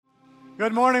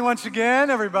Good morning once again,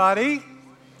 everybody.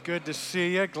 Good to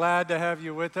see you. Glad to have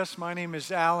you with us. My name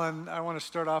is Alan. I want to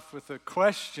start off with a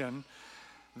question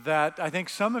that I think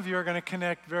some of you are going to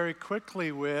connect very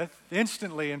quickly with,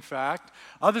 instantly, in fact.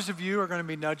 Others of you are going to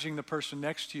be nudging the person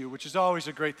next to you, which is always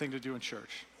a great thing to do in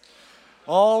church.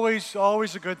 Always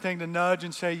a good thing to nudge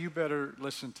and say, you better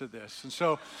listen to this. And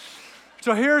so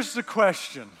here's the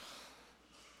question.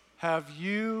 Have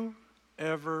you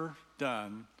ever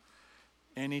done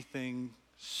anything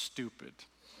stupid?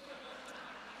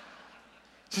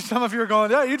 So some of you are going,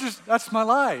 yeah, that's my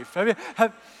life.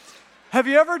 Have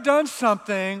you ever done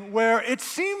something where it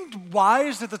seemed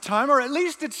wise at the time, or at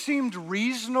least it seemed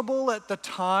reasonable at the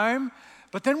time,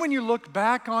 but then when you look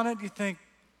back on it, you think,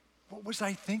 what was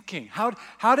I thinking?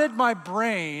 How did my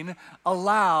brain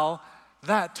allow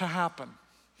that to happen?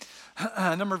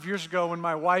 A number of years ago when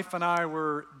my wife and I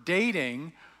were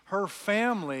dating, her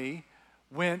family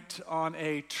went on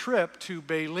a trip to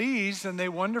Belize, and they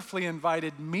wonderfully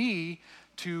invited me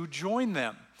to join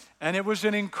them. And it was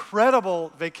an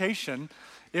incredible vacation.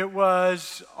 It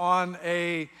was on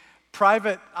a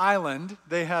private island.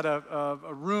 They had a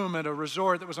room at a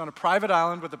resort that was on a private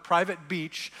island with a private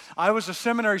beach. I was a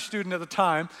seminary student at the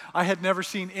time. I had never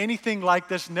seen anything like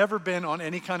this, never been on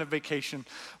any kind of vacation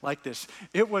like this.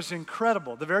 It was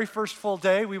incredible. The very first full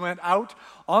day, we went out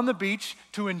on the beach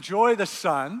to enjoy the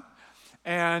sun.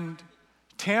 And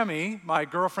Tammy, my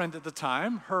girlfriend at the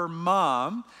time, her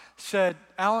mom said,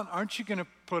 Alan, aren't you going to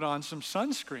put on some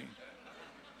sunscreen?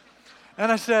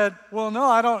 And I said, well, no,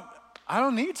 I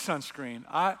don't need sunscreen.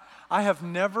 I have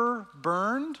never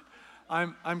burned.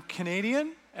 I'm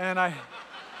Canadian, and I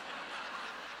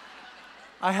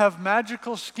have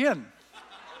magical skin.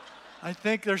 I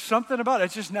think there's something about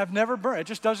it. I've never burned. It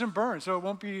just doesn't burn, so it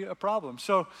won't be a problem.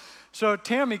 So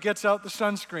Tammy gets out the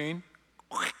sunscreen,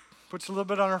 puts a little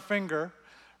bit on her finger,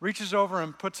 reaches over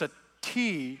and puts a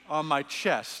T on my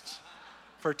chest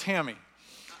for Tammy.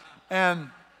 And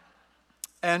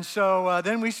so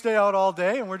then we stay out all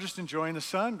day, and we're just enjoying the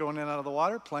sun, going in and out of the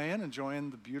water, playing,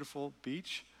 enjoying the beautiful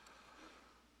beach.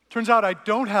 Turns out I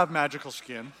don't have magical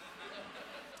skin.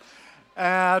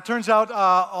 Turns out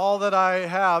all that I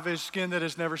have is skin that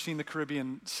has never seen the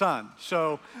Caribbean sun.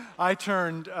 So I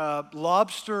turned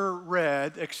lobster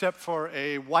red, except for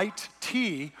a white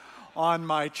T on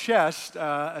my chest,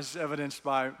 as evidenced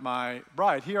by my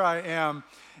bride. Here I am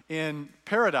in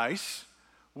paradise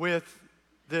with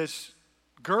this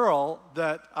girl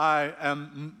that I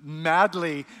am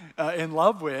madly in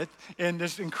love with in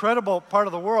this incredible part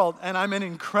of the world, and I'm in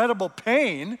incredible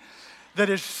pain that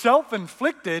is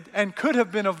self-inflicted and could have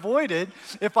been avoided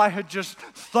if I had just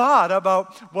thought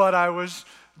about what I was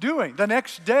doing. The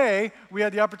next day, we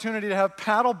had the opportunity to have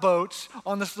paddle boats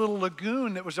on this little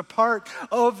lagoon that was a part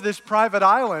of this private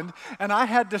island, and I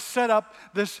had to set up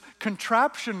this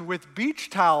contraption with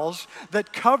beach towels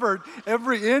that covered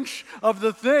every inch of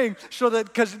the thing so that,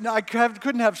 because I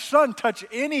couldn't have sun touch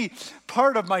any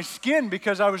part of my skin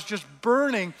because I was just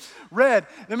burning red.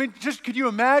 I mean, could you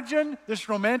imagine this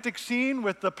romantic scene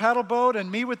with the paddle boat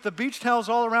and me with the beach towels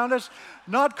all around us?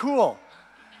 Not cool.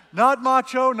 Not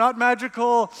macho, not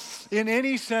magical in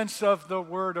any sense of the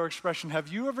word or expression. Have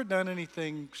you ever done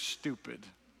anything stupid?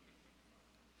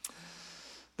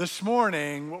 This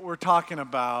morning, what we're talking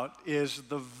about is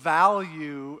the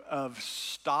value of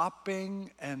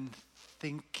stopping and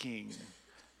thinking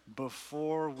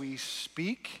before we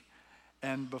speak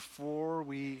and before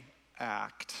we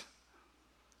act.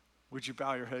 Would you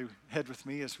bow your head with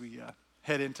me as we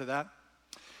head into that?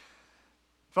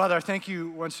 Father, I thank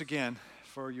you once again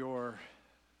for your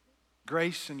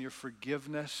grace and your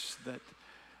forgiveness,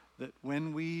 that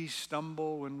when we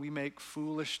stumble, when we make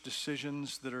foolish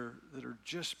decisions that are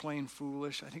just plain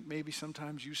foolish, I think maybe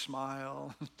sometimes you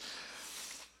smile.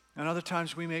 And other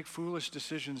times we make foolish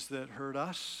decisions that hurt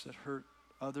us, that hurt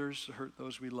others, that hurt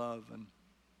those we love. And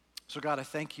so God, I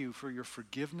thank you for your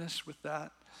forgiveness with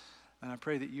that. And I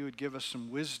pray that you would give us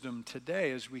some wisdom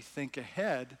today as we think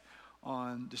ahead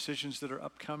on decisions that are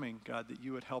upcoming, God, that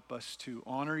you would help us to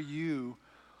honor you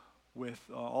with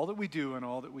all that we do and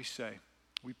all that we say.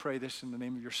 We pray this in the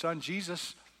name of your Son,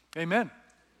 Jesus. Amen.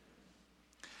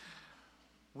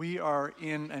 We are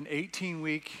in an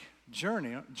 18-week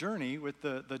journey with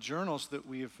the journals that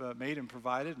we've made and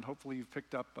provided, and hopefully you've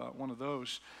picked up one of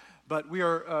those. But we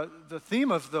are the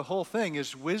theme of the whole thing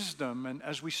is wisdom, and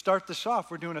as we start this off,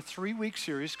 we're doing a 3-week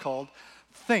series called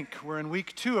Think. We're in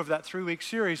week 2 of that 3-week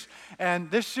series, and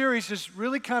this series is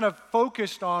really kind of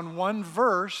focused on one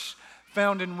verse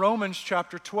found in Romans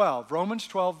chapter 12. Romans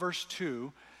 12 verse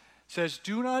 2 says,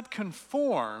 "Do not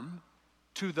conform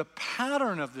to the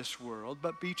pattern of this world,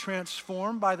 but be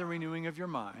transformed by the renewing of your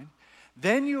mind,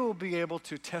 then you will be able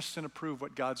to test and approve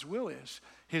what God's will is,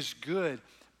 his good,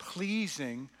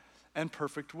 pleasing, and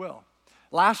perfect will.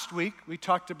 Last week, we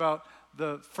talked about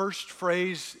the first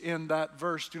phrase in that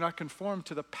verse, do not conform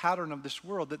to the pattern of this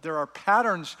world, that there are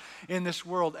patterns in this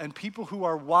world, and people who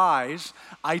are wise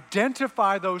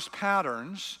identify those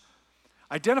patterns,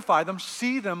 identify them,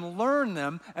 see them, learn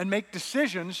them, and make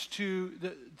decisions to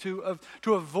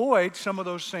avoid some of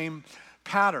those same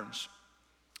patterns.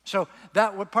 So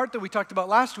that part that we talked about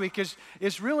last week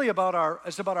is really about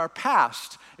our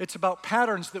past. It's about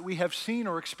patterns that we have seen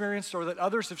or experienced or that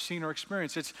others have seen or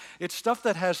experienced. It's stuff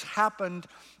that has happened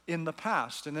in the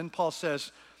past. And then Paul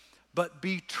says, but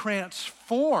be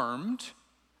transformed.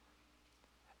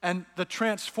 And the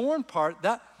transformed part,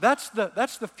 that's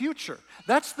the future.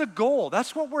 That's the goal.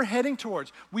 That's what we're heading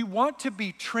towards. We want to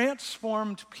be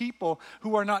transformed people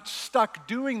who are not stuck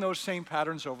doing those same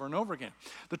patterns over and over again.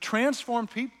 The transformed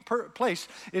place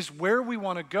is where we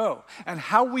want to go. And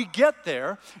how we get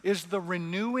there is the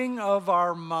renewing of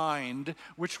our mind,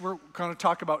 which we're going to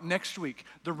talk about next week,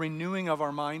 the renewing of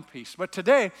our mind piece. But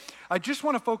today, I just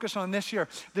want to focus on this here,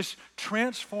 this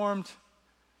transformed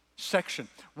section.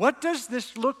 What does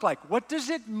this look like? What does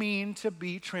it mean to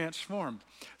be transformed?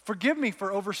 Forgive me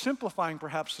for oversimplifying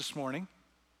perhaps this morning,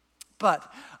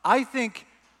 but I think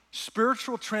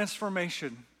spiritual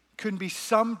transformation can be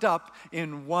summed up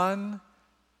in one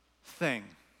thing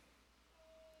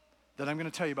that I'm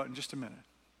going to tell you about in just a minute.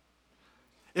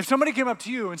 If somebody came up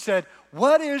to you and said,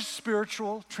 what is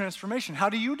spiritual transformation? How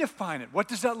do you define it? What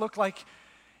does that look like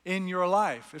in your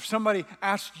life? If somebody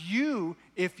asked you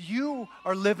if you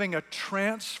are living a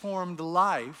transformed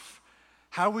life,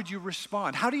 how would you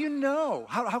respond? How do you know?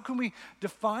 How can we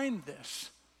define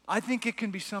this? I think it can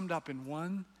be summed up in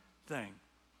one thing.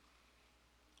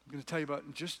 I'm going to tell you about it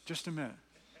in just a minute.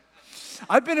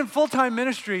 I've been in full-time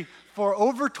ministry for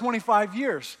over 25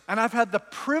 years, and I've had the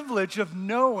privilege of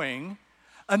knowing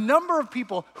a number of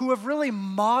people who have really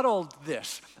modeled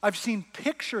this. I've seen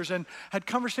pictures and had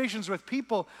conversations with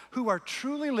people who are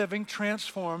truly living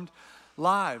transformed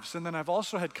lives. And then I've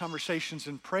also had conversations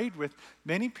and prayed with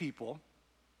many people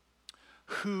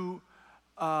who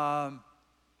long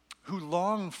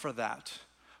for that,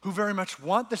 who very much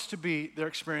want this to be their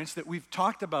experience, that we've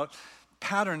talked about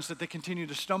patterns that they continue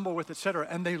to stumble with, etc.,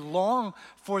 and they long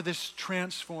for this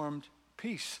transformed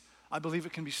peace. I believe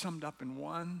it can be summed up in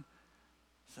one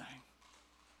thing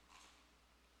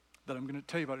that I'm going to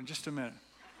tell you about in just a minute.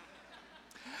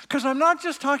 Because I'm not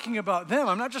just talking about them.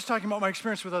 I'm not just talking about my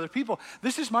experience with other people.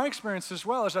 This is my experience as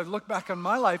well as I've looked back on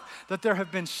my life, that there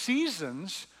have been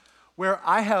seasons where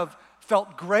I have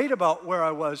felt great about where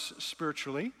I was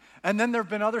spiritually, and then there have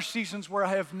been other seasons where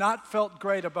I have not felt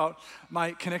great about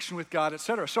my connection with God,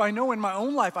 etc. So I know in my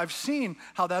own life I've seen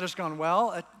how that has gone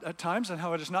well at times and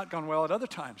how it has not gone well at other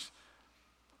times.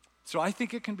 So I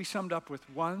think it can be summed up with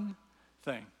one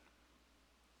thing: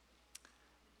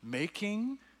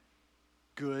 making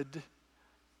good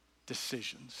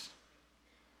decisions.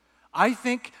 I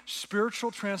think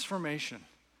spiritual transformation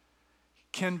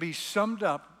can be summed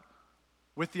up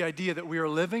with the idea that we are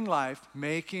living life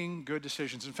making good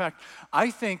decisions. In fact,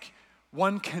 I think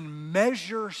one can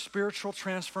measure spiritual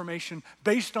transformation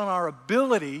based on our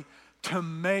ability to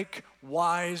make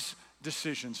wise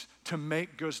decisions, to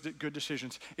make good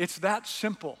decisions. It's that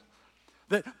simple.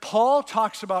 That Paul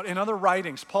talks about in other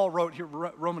writings. Paul wrote here,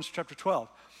 Romans chapter 12,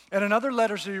 and in other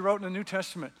letters that he wrote in the New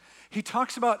Testament, he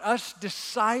talks about us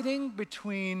deciding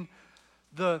between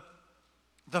the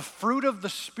fruit of the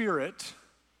Spirit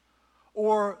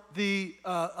or the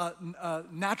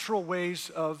natural ways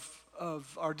of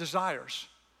our desires,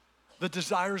 the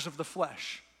desires of the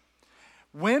flesh.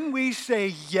 When we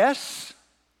say yes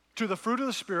to the fruit of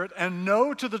the Spirit and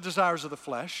no to the desires of the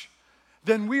flesh,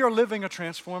 then we are living a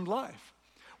transformed life.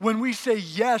 When we say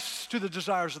yes to the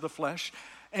desires of the flesh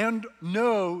and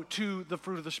no to the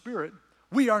fruit of the Spirit,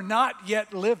 we are not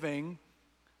yet living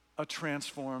a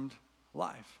transformed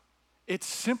life. It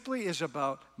simply is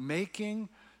about making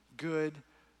good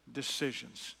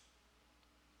decisions.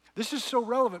 This is so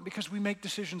relevant because we make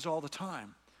decisions all the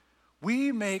time.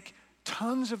 We make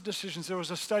tons of decisions. There was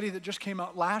a study that just came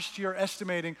out last year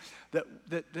estimating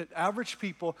that average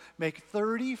people make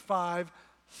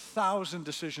 35,000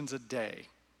 decisions a day.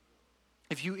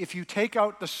 If you take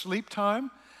out the sleep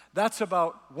time, that's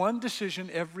about one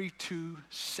decision every 2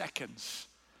 seconds.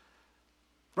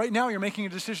 Right now, you're making a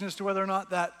decision as to whether or not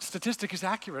that statistic is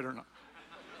accurate or not.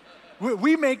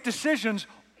 We make decisions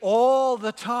all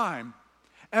the time.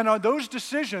 And those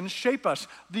decisions shape us.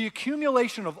 The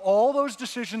accumulation of all those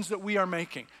decisions that we are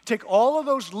making, take all of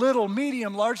those little,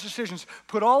 medium, large decisions,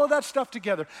 put all of that stuff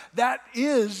together, that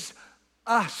is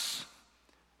us.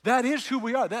 That is who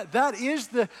we are. That is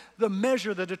the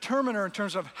measure, the determiner in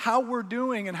terms of how we're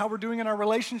doing and how we're doing in our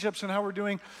relationships and how we're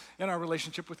doing in our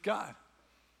relationship with God.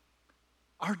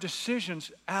 Our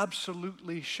decisions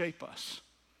absolutely shape us.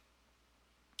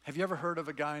 Have you ever heard of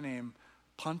a guy named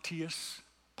Pontius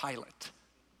Pilate?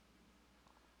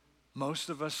 Most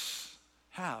of us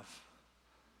have.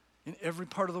 In every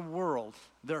part of the world,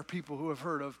 there are people who have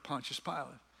heard of Pontius Pilate,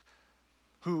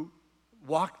 who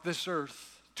walked this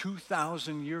earth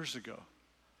 2,000 years ago.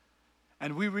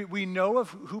 And we know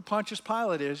of who Pontius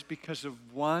Pilate is because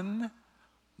of one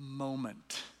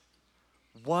moment,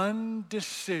 one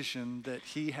decision that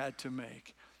he had to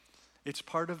make. It's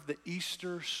part of the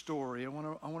Easter story. I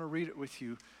want to read it with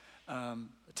you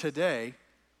today.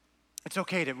 It's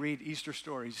okay to read Easter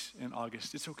stories in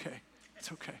August. It's okay.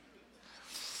 It's okay.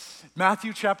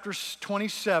 Matthew chapter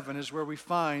 27 is where we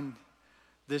find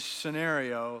this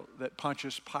scenario that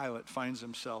Pontius Pilate finds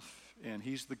himself in.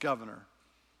 He's the governor.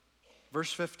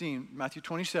 Verse 15, Matthew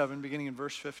 27, beginning in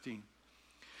verse 15.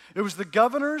 It was the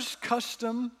governor's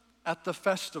custom at the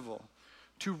festival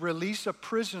to release a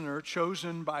prisoner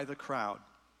chosen by the crowd.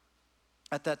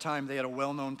 At that time, they had a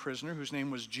well-known prisoner whose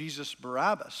name was Jesus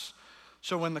Barabbas.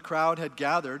 So when the crowd had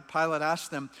gathered, Pilate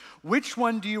asked them, "Which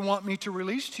one do you want me to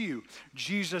release to you,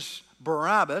 Jesus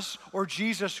Barabbas or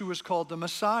Jesus who was called the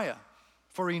Messiah?"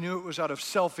 For he knew it was out of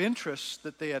self-interest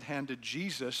that they had handed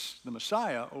Jesus, the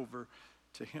Messiah, over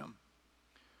to him.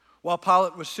 While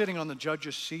Pilate was sitting on the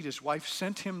judge's seat, his wife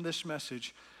sent him this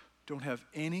message: "Don't have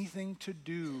anything to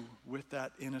do with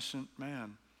that innocent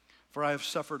man, for I have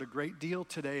suffered a great deal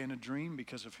today in a dream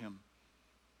because of him."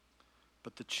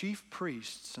 But the chief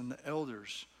priests and the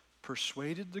elders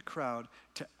persuaded the crowd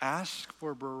to ask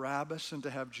for Barabbas and to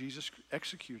have Jesus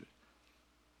executed.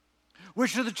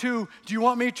 "Which of the two do you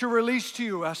want me to release to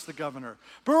you?" asked the governor.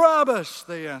 "Barabbas,"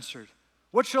 they answered.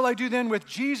 "What shall I do then with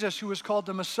Jesus who is called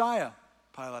the Messiah?"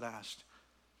 Pilate asked.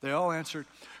 They all answered,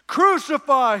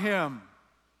 "Crucify him."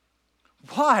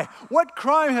 "Why? What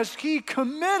crime has he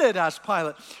committed?" asked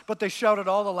Pilate. But they shouted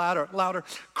all the louder,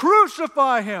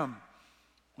 "Crucify him!"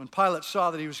 When Pilate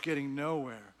saw that he was getting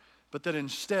nowhere, but that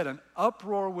instead an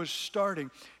uproar was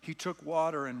starting, he took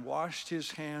water and washed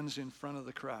his hands in front of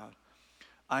the crowd.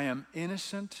 "I am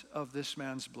innocent of this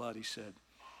man's blood," he said.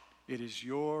 "It is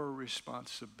your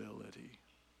responsibility."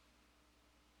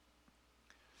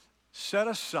 Set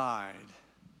aside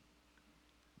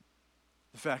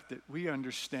the fact that we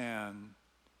understand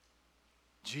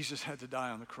Jesus had to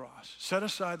die on the cross. Set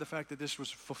aside the fact that this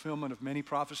was a fulfillment of many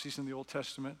prophecies in the Old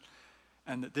Testament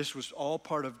and that this was all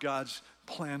part of God's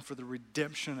plan for the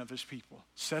redemption of his people.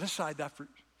 Set aside that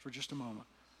for just a moment.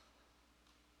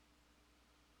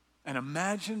 And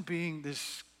imagine being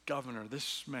this governor,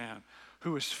 this man,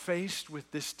 who was faced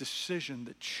with this decision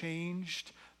that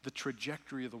changed the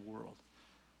trajectory of the world.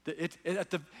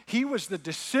 He was the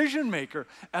decision maker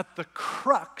at the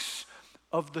crux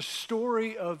of the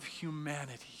story of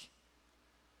humanity.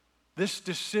 This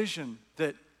decision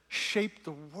that shaped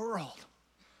the world.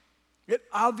 It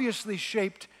obviously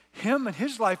shaped him and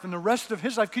his life and the rest of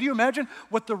his life. Could you imagine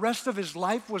what the rest of his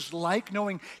life was like,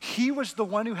 knowing he was the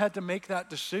one who had to make that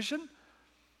decision?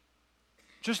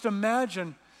 Just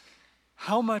imagine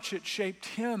how much it shaped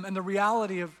him and the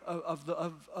reality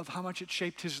of how much it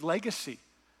shaped his legacy.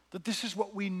 That this is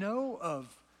what we know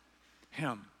of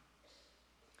him.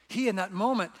 He, in that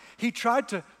moment, he tried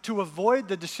to avoid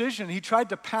the decision. He tried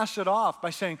to pass it off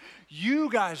by saying, "You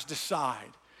guys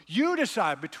decide. You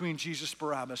decide between Jesus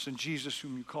Barabbas and Jesus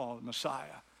whom you call the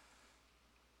Messiah."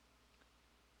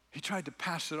 He tried to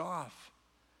pass it off.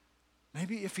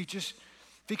 Maybe if he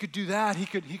could do that, he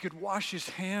could wash his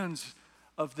hands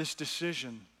of this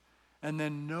decision, and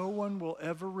then no one will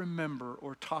ever remember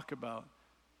or talk about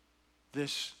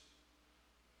this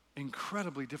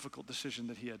incredibly difficult decision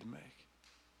that he had to make.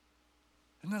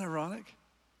 Isn't that ironic?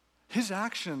 His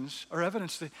actions are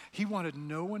evidence that he wanted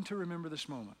no one to remember this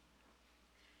moment.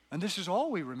 And this is all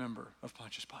we remember of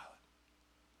Pontius Pilate.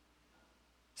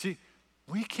 See,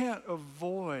 we can't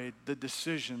avoid the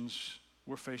decisions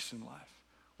we're faced in life.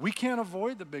 We can't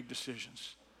avoid the big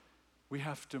decisions. We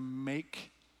have to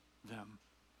make them.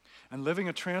 And living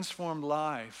a transformed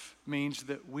life means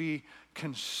that we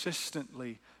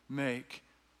consistently make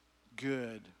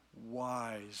good,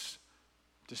 wise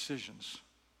decisions.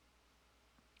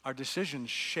 Our decisions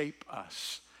shape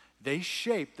us. They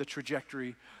shape the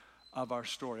trajectory of our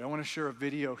story. I want to share a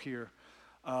video here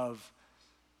of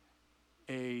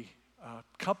a a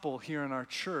couple here in our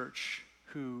church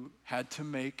who had to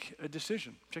make a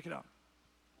decision. Check it out.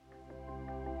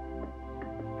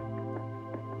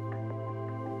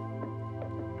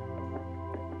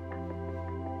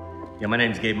 Yeah, my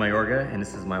name's Gabe Mayorga, and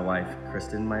this is my wife,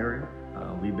 Kristen Mayorga.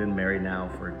 We've been married now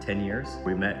for 10 years.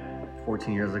 We met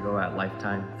 14 years ago at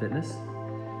Lifetime Fitness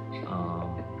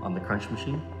on the Crunch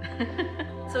Machine.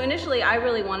 So initially, I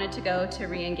really wanted to go to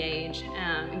Reengage,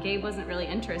 and Gabe wasn't really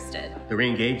interested. The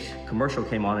Reengage commercial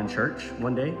came on in church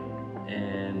one day,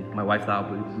 and my wife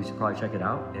thought we should probably check it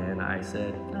out, and I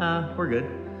said, we're good.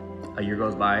 A year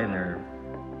goes by, and they're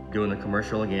doing the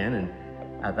commercial again, and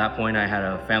at that point, I had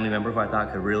a family member who I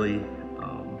thought could really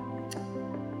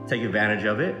take advantage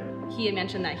of it. He had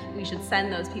mentioned that we should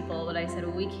send those people, but I said,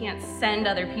 well, we can't send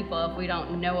other people if we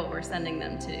don't know what we're sending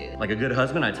them to. Like a good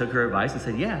husband, I took her advice and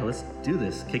said, yeah, let's do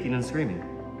this, kicking and screaming.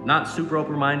 Not super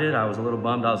open-minded. I was a little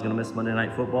bummed I was gonna miss Monday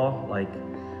Night Football, like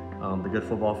the good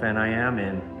football fan I am.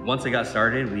 And once it got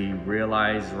started, we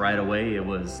realized right away it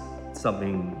was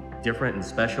something different and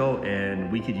special, and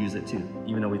we could use it too.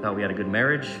 Even though we thought we had a good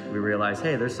marriage, we realized,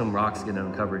 hey, there's some rocks getting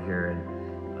uncovered here,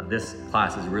 and this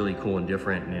class is really cool and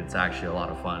different, and it's actually a lot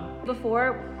of fun.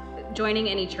 Before joining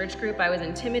any church group, I was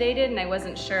intimidated, and I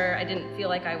wasn't sure, I didn't feel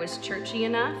like I was churchy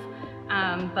enough.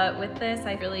 But with this,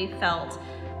 I really felt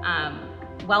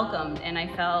welcomed, and I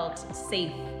felt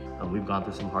safe. We've gone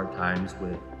through some hard times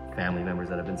with family members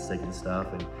that have been sick and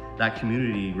stuff, and that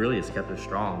community really has kept us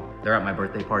strong. They're at my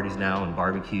birthday parties now, and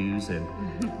barbecues, and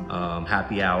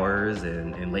happy hours,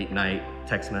 and late night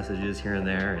text messages here and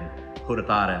there. And who'd have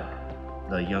thought at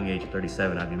the young age of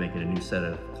 37, I'd be making a new set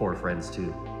of core friends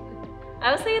too.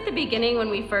 I would say at the beginning when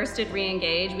we first did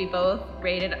Reengage, we both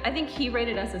rated, I think he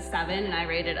rated us a 7 and I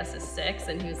rated us a 6,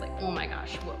 and he was like, oh my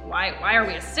gosh, why are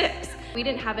we a 6? We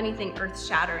didn't have anything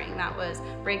earth-shattering that was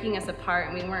breaking us apart,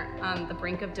 and we weren't on the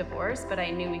brink of divorce, but I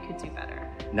knew we could do better.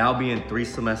 Now being 3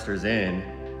 semesters in,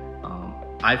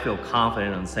 I feel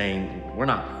confident on saying we're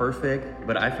not perfect,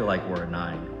 but I feel like we're a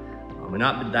 9. And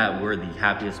not that we're the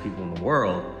happiest people in the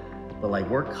world, but like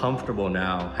we're comfortable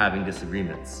now having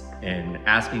disagreements and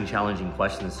asking challenging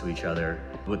questions to each other.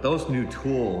 With those new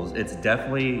tools, it's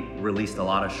definitely released a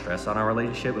lot of stress on our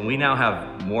relationship, and we now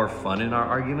have more fun in our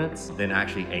arguments than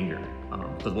actually anger,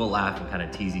 because we'll laugh and kind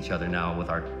of tease each other now with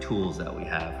our tools that we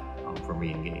have from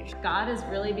Reengage. God has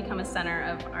really become a center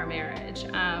of our marriage.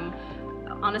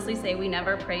 Honestly say we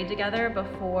never prayed together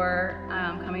before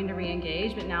coming to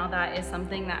Reengage, but now that is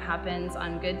something that happens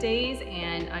on good days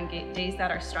and on days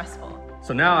that are stressful.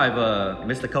 So now I've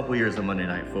missed a couple years of Monday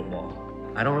Night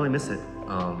Football. I don't really miss it.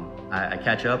 I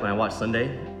catch up and I watch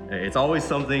Sunday. It's always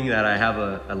something that I have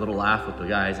a little laugh with the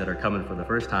guys that are coming for the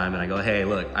first time, and I go, hey,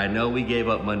 look, I know we gave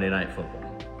up Monday Night Football,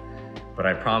 but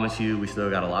I promise you, we still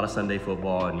got a lot of Sunday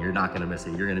football, and you're not gonna miss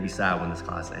it. You're gonna be sad when this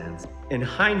class ends. In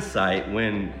hindsight,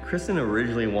 when Kristen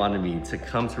originally wanted me to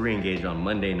come to Reengage on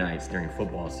Monday nights during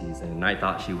football season, and I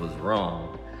thought she was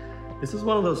wrong, this is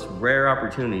one of those rare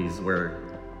opportunities where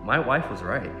my wife was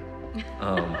right.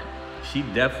 She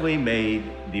definitely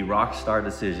made the rock star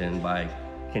decision by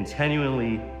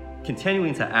continuing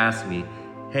to ask me,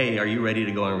 hey, are you ready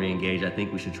to go and Reengage? I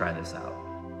think we should try this out.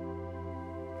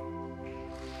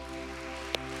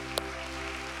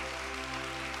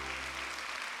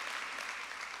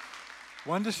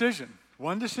 One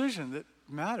decision that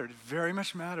mattered, very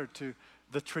much mattered to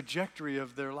the trajectory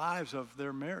of their lives, of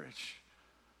their marriage.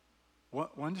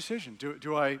 One decision.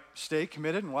 Do I stay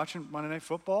committed and watching Monday Night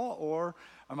Football, or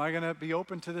am I going to be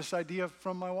open to this idea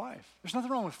from my wife? There's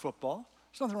nothing wrong with football.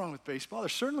 There's nothing wrong with baseball.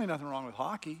 There's certainly nothing wrong with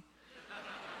hockey.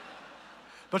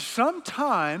 But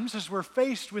sometimes, as we're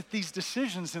faced with these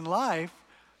decisions in life,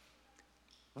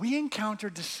 we encounter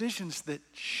decisions that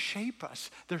shape us.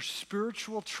 They're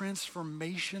spiritual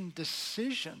transformation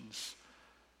decisions.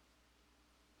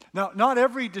 Now, not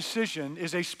every decision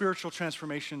is a spiritual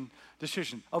transformation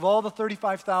decision. Of all the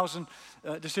 35,000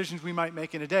 decisions we might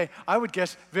make in a day, I would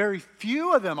guess very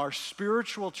few of them are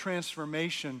spiritual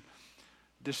transformation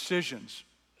decisions.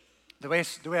 The way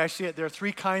I see it, there are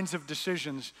 3 kinds of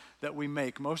decisions that we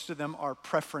make. Most of them are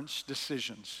preference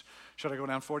decisions. Should I go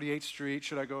down 48th Street?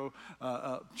 Should I go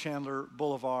Chandler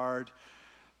Boulevard?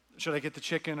 Should I get the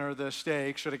chicken or the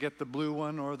steak? Should I get the blue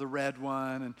one or the red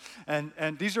one?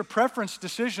 And these are preference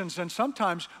decisions, and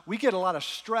sometimes we get a lot of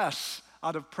stress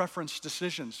out of preference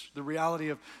decisions, the reality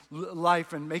of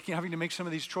life and having to make some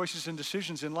of these choices and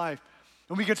decisions in life.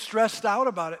 And we get stressed out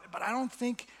about it, but I don't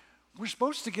think we're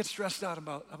supposed to get stressed out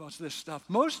about this stuff.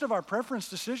 Most of our preference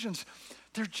decisions,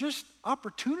 they're just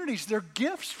opportunities. They're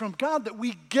gifts from God that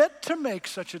we get to make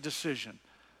such a decision.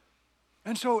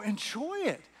 And so enjoy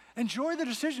it Enjoy the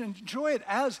decision. Enjoy it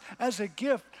as a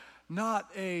gift, not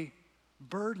a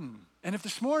burden. And if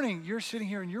this morning you're sitting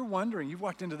here and you're wondering, you've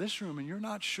walked into this room and you're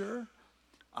not sure,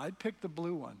 I'd pick the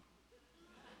blue one.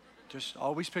 Just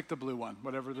always pick the blue one,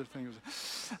 whatever the thing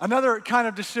is. Another kind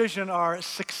of decision are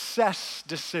success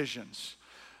decisions.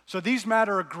 So these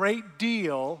matter a great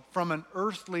deal from an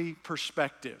earthly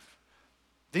perspective.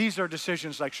 These are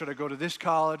decisions like, should I go to this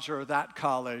college or that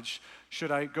college?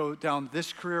 Should I go down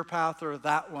this career path or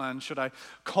that one? Should I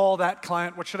call that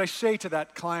client? What should I say to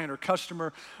that client or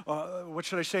customer? What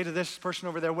should I say to this person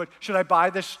over there? Should I buy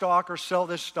this stock or sell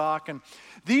this stock? And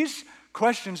these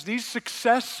questions, these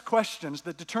success questions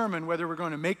that determine whether we're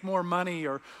going to make more money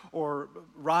or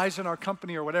rise in our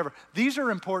company or whatever, these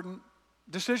are important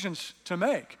decisions to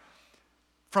make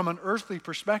from an earthly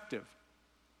perspective.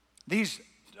 These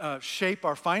shape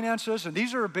our finances, and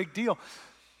these are a big deal.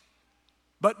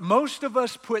 But most of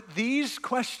us put these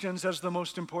questions as the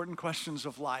most important questions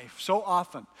of life so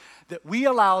often that we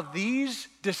allow these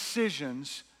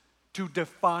decisions to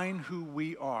define who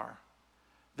we are.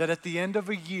 That at the end of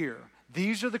a year,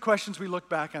 these are the questions we look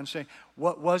back on saying,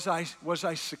 what was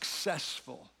I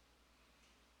successful?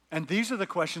 And these are the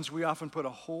questions we often put a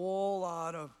whole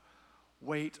lot of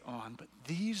weight on, but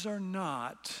these are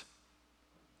not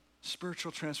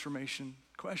spiritual transformation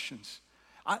questions.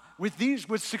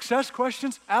 With success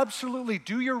questions, absolutely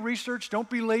do your research. Don't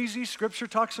be lazy. Scripture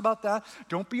talks about that.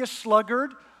 Don't be a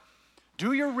sluggard.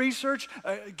 Do your research.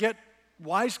 Get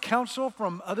wise counsel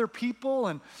from other people.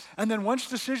 And then once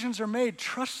decisions are made,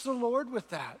 trust the Lord with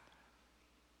that.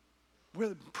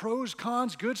 With pros,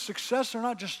 cons, good, success or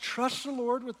not, just trust the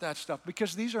Lord with that stuff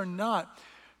because these are not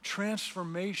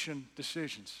transformation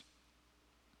decisions.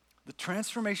 The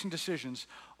transformation decisions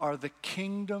are the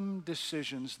kingdom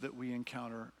decisions that we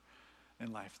encounter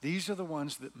in life. These are the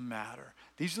ones that matter.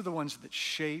 These are the ones that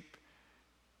shape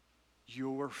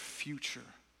your future.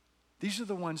 These are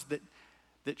the ones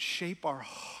that shape our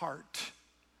heart.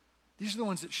 These are the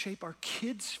ones that shape our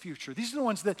kids' future. These are the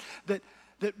ones that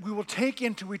we will take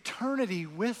into eternity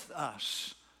with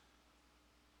us.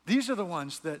 These are the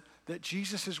ones that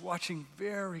Jesus is watching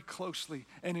very closely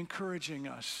and encouraging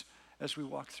us as we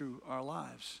walk through our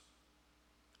lives.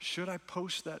 Should I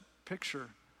post that picture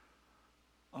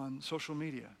on social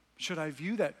media? Should I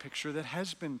view that picture that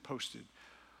has been posted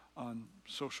on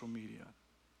social media?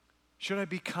 Should I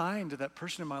be kind to that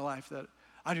person in my life that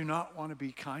I do not want to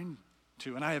be kind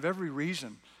to? And I have every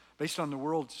reason, based on the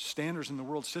world's standards and the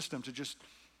world system, to just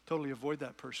totally avoid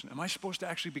that person. Am I supposed to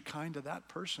actually be kind to that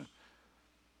person?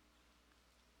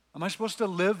 Am I supposed to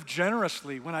live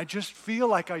generously when I just feel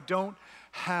like I don't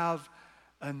have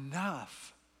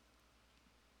enough?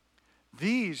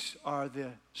 These are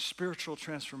the spiritual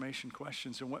transformation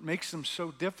questions, and what makes them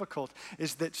so difficult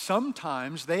is that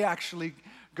sometimes they actually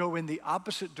go in the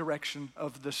opposite direction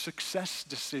of the success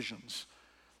decisions.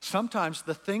 Sometimes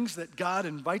the things that God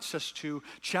invites us to,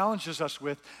 challenges us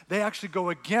with, they actually go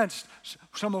against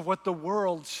some of what the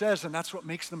world says, and that's what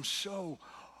makes them so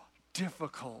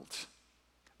difficult.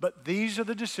 But these are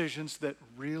the decisions that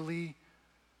really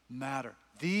matter.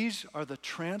 These are the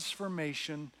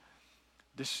transformation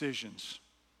decisions.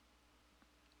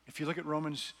 If you look at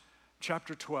Romans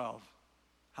chapter 12,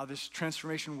 how this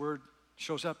transformation word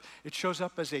shows up, it shows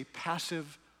up as a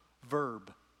passive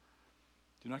verb.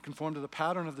 Do not conform to the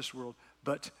pattern of this world,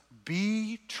 but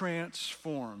be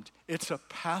transformed. It's a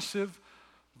passive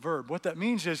verb. What that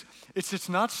means is it's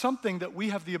not something that we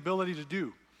have the ability to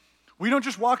do. We don't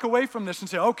just walk away from this and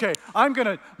say, okay, I'm going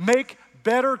to make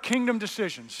better kingdom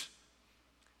decisions.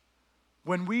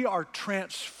 When we are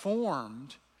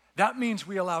transformed, that means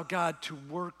we allow God to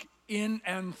work in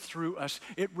and through us.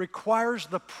 It requires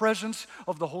the presence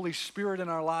of the Holy Spirit in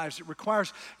our lives. It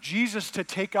requires Jesus to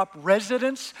take up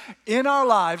residence in our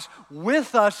lives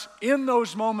with us in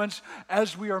those moments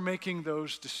as we are making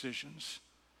those decisions.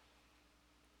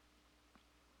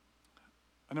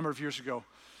 A number of years ago,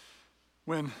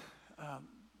 when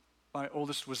my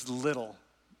oldest was little,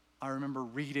 I remember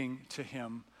reading to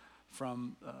him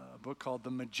from a book called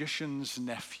The Magician's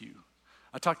Nephew.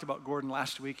 I talked about Gordon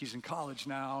last week. He's in college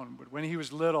now. And when he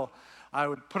was little, I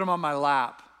would put him on my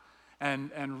lap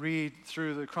and read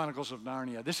through the Chronicles of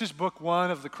Narnia. This is book 1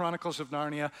 of the Chronicles of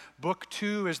Narnia. Book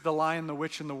 2 is The Lion, the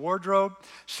Witch, and the Wardrobe.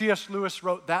 C.S. Lewis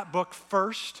wrote that book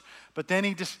first, but then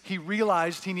he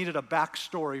realized he needed a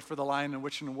backstory for The Lion, the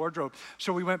Witch, and the Wardrobe.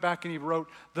 So we went back and he wrote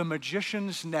The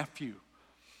Magician's Nephew.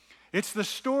 It's the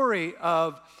story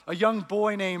of a young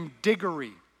boy named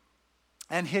Diggory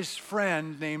and his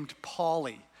friend named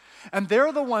Polly. And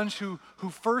they're the ones who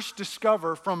first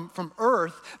discover, from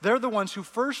Earth, they're the ones who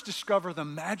first discover the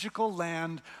magical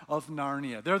land of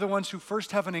Narnia. They're the ones who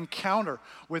first have an encounter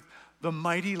with the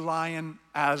mighty lion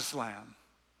Aslan.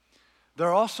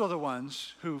 They're also the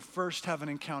ones who first have an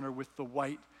encounter with the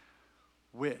White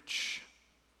Witch.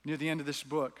 Near the end of this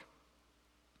book,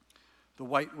 the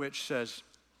White Witch says,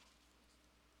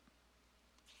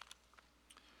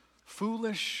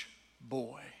 "Foolish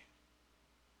boy,"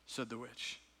 said the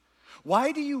witch,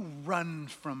 "why do you run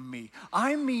from me?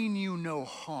 I mean you no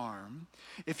harm.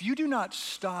 If you do not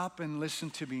stop and listen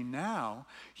to me now,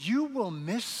 you will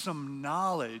miss some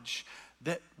knowledge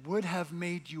that would have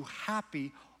made you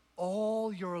happy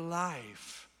all your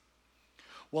life."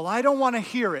 "Well, I don't want to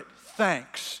hear it,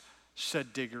 thanks,"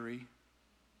 said Diggory.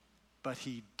 But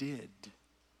he did.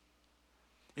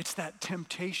 It's that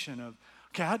temptation of,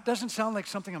 okay, that doesn't sound like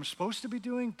something I'm supposed to be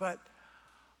doing, but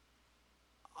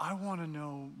I want to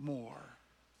know more.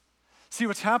 See,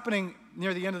 what's happening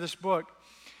near the end of this book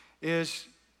is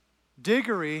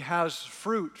Diggory has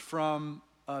fruit from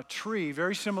a tree,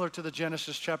 very similar to the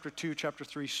Genesis chapter 2, chapter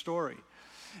 3 story.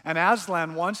 And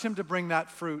Aslan wants him to bring that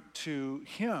fruit to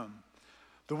him.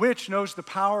 The witch knows the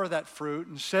power of that fruit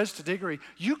and says to Diggory,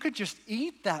 "You could just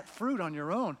eat that fruit on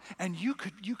your own, and you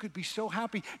could be so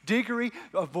happy." Diggory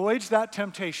avoids that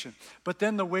temptation. But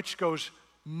then the witch goes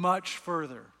much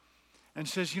further and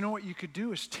says, "You know what you could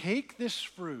do is take this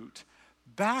fruit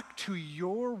back to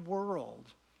your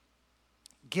world.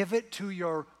 Give it to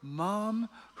your mom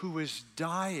who is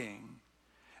dying,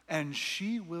 and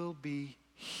she will be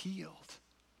healed."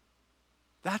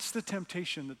 That's the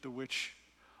temptation that the witch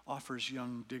offers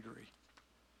young Diggory.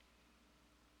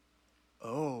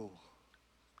 "Oh,"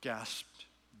 gasped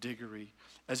Diggory,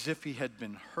 as if he had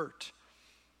been hurt,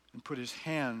 and put his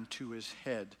hand to his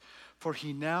head, for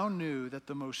he now knew that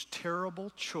the most terrible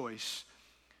choice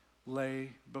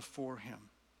lay before him.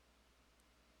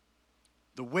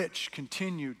 The witch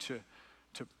continued to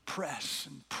press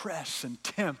and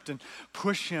tempt and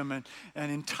push him and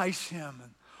entice him.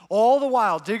 And all the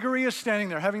while, Diggory is standing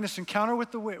there having this encounter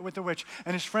with the witch,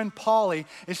 and his friend Polly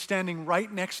is standing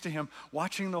right next to him,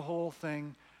 watching the whole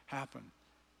thing happen.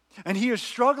 And he is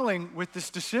struggling with this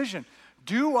decision.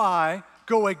 Do I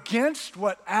go against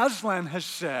what Aslan has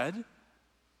said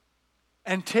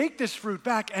and take this fruit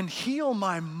back and heal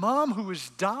my mom who is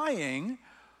dying,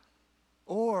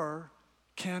 or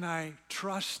can I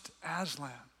trust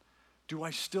Aslan? Do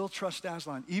I still trust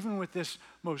Aslan, even with this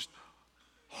most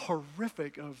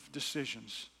horrific of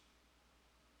decisions?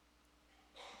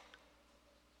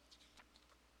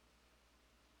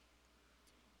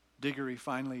 Diggory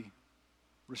finally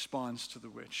responds to the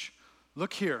witch.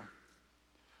 "Look here.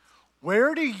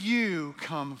 Where do you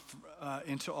come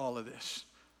into all of this?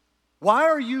 Why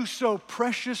are you so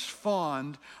precious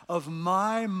fond of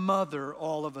my mother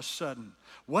all of a sudden?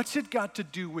 What's it got to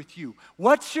do with you?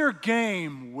 What's your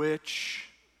game, witch?"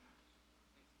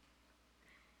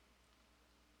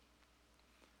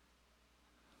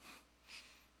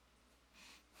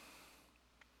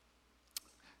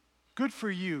 "Good for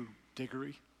you,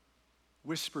 Diggory,"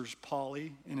 whispers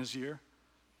Polly in his ear.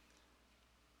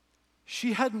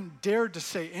 She hadn't dared to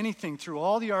say anything through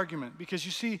all the argument because,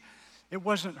 you see, it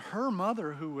wasn't her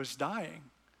mother who was dying.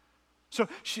 So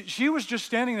she was just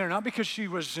standing there, not because she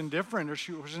was indifferent or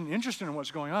she wasn't interested in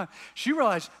what's going on. She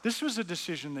realized this was a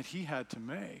decision that he had to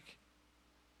make.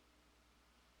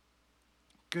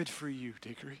 "Good for you,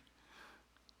 Diggory."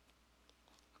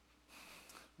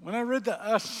 When I read that,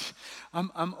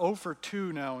 I'm 0 for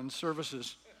 2 now in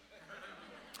services.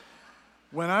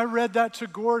 When I read that to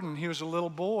Gordon, he was a little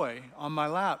boy on my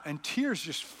lap, and tears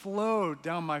just flowed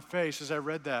down my face as I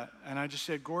read that. And I just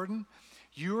said, "Gordon,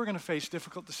 you are going to face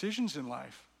difficult decisions in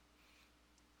life.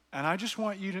 And I just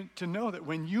want you to know that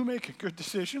when you make a good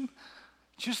decision,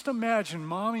 just imagine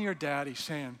mommy or daddy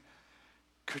saying,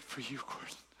 'Good for you,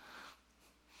 Gordon.'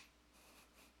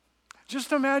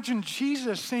 Just imagine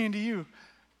Jesus saying to you,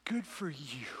 'Good for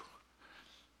you.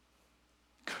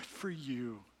 Good for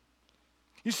you.'"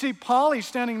 You see, Polly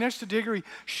standing next to Diggory,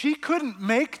 she couldn't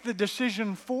make the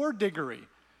decision for Diggory.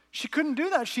 She couldn't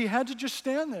do that. She had to just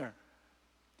stand there.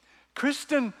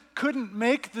 Kristen couldn't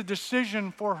make the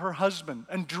decision for her husband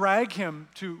and drag him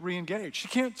to re-engage. She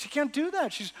can't do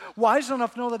that. She's wise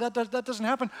enough to know that doesn't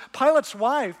happen. Pilate's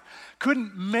wife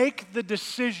couldn't make the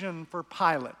decision for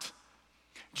Pilate.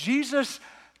 Jesus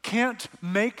can't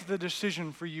make the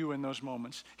decision for you in those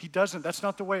moments. He doesn't. That's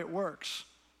not the way it works.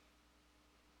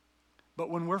 But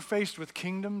when we're faced with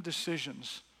kingdom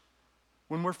decisions,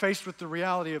 when we're faced with the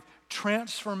reality of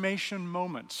transformation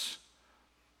moments,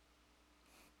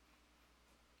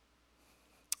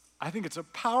 I think it's a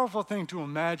powerful thing to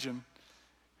imagine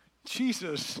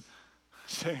Jesus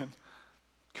saying,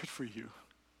 good for you.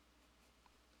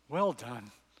 Well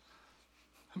done.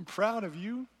 I'm proud of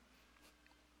you.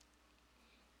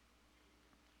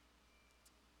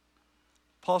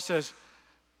 Paul says,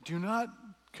 do not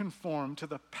conform to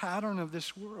the pattern of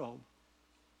this world,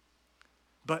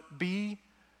 but be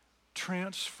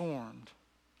transformed.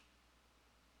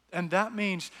 And that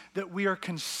means that we are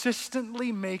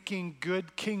consistently making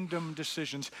good kingdom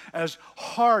decisions, as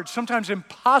hard, sometimes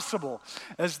impossible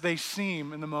as they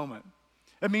seem in the moment.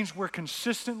 It means we're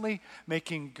consistently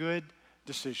making good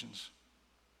decisions.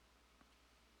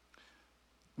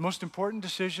 The most important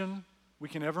decision we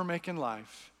can ever make in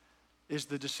life is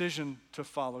the decision to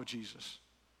follow Jesus.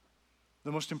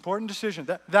 The most important decision,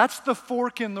 that's the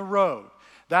fork in the road.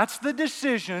 That's the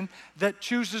decision that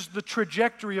chooses the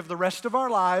trajectory of the rest of our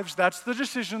lives. That's the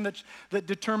decision that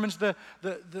determines the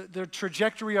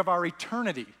trajectory of our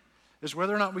eternity, is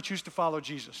whether or not we choose to follow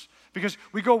Jesus. Because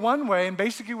we go one way, and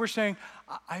basically we're saying,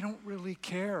 I don't really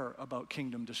care about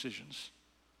kingdom decisions.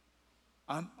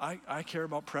 I care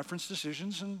about preference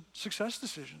decisions and success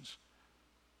decisions.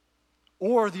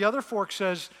 Or the other fork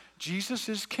says, Jesus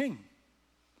is king.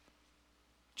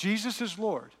 Jesus is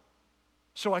Lord.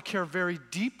 So I care very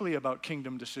deeply about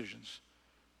kingdom decisions.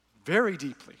 Very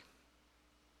deeply.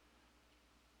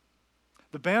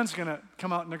 The band's going to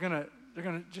come out and they're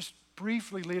going to just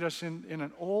briefly lead us in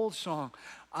an old song.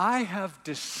 I have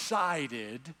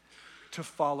decided to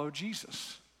follow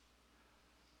Jesus.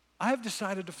 I have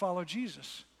decided to follow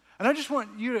Jesus. And I just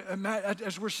want you to imagine,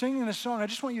 as we're singing this song, I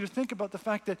just want you to think about the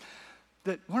fact that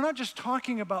we're not just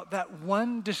talking about that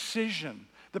one decision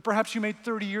that perhaps you made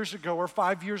 30 years ago or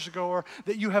 5 years ago or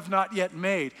that you have not yet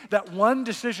made. That one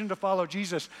decision to follow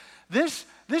Jesus. This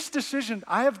decision,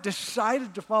 I have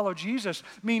decided to follow Jesus,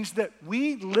 means that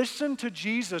we listen to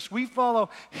Jesus. We follow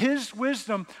his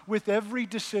wisdom with every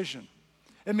decision.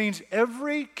 It means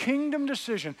every kingdom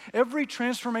decision, every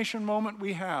transformation moment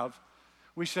we have,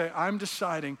 we say, I'm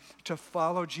deciding to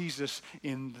follow Jesus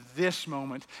in this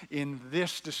moment, in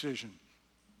this decision.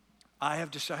 I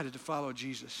have decided to follow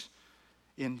Jesus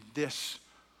in this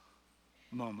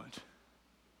moment.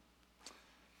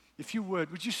 If you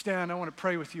would you stand? I want to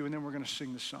pray with you, and then we're going to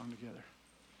sing this song together.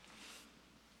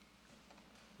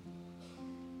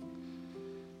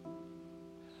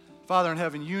 Father in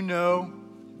heaven, you know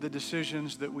the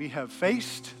decisions that we have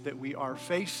faced, that we are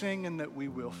facing, and that we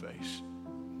will face.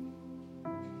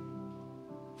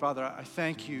 Father, I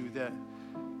thank you that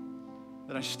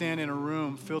I stand in a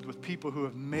room filled with people who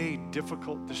have made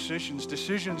difficult decisions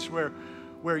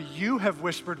where you have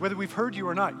whispered, whether we've heard you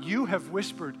or not, you have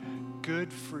whispered,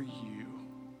 good for you.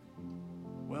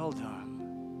 Well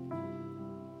done.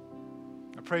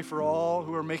 I pray for all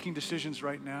who are making decisions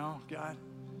right now, God,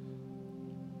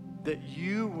 that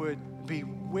you would be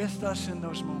with us in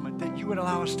those moments, that you would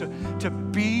allow us to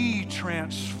be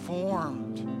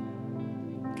transformed,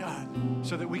 God,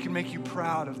 so that we can make you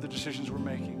proud of the decisions we're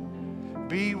making.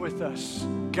 Be with us,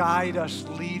 guide us,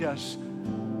 lead us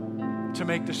to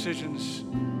make decisions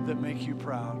that make you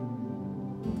proud.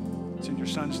 It's in your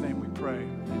Son's name we pray.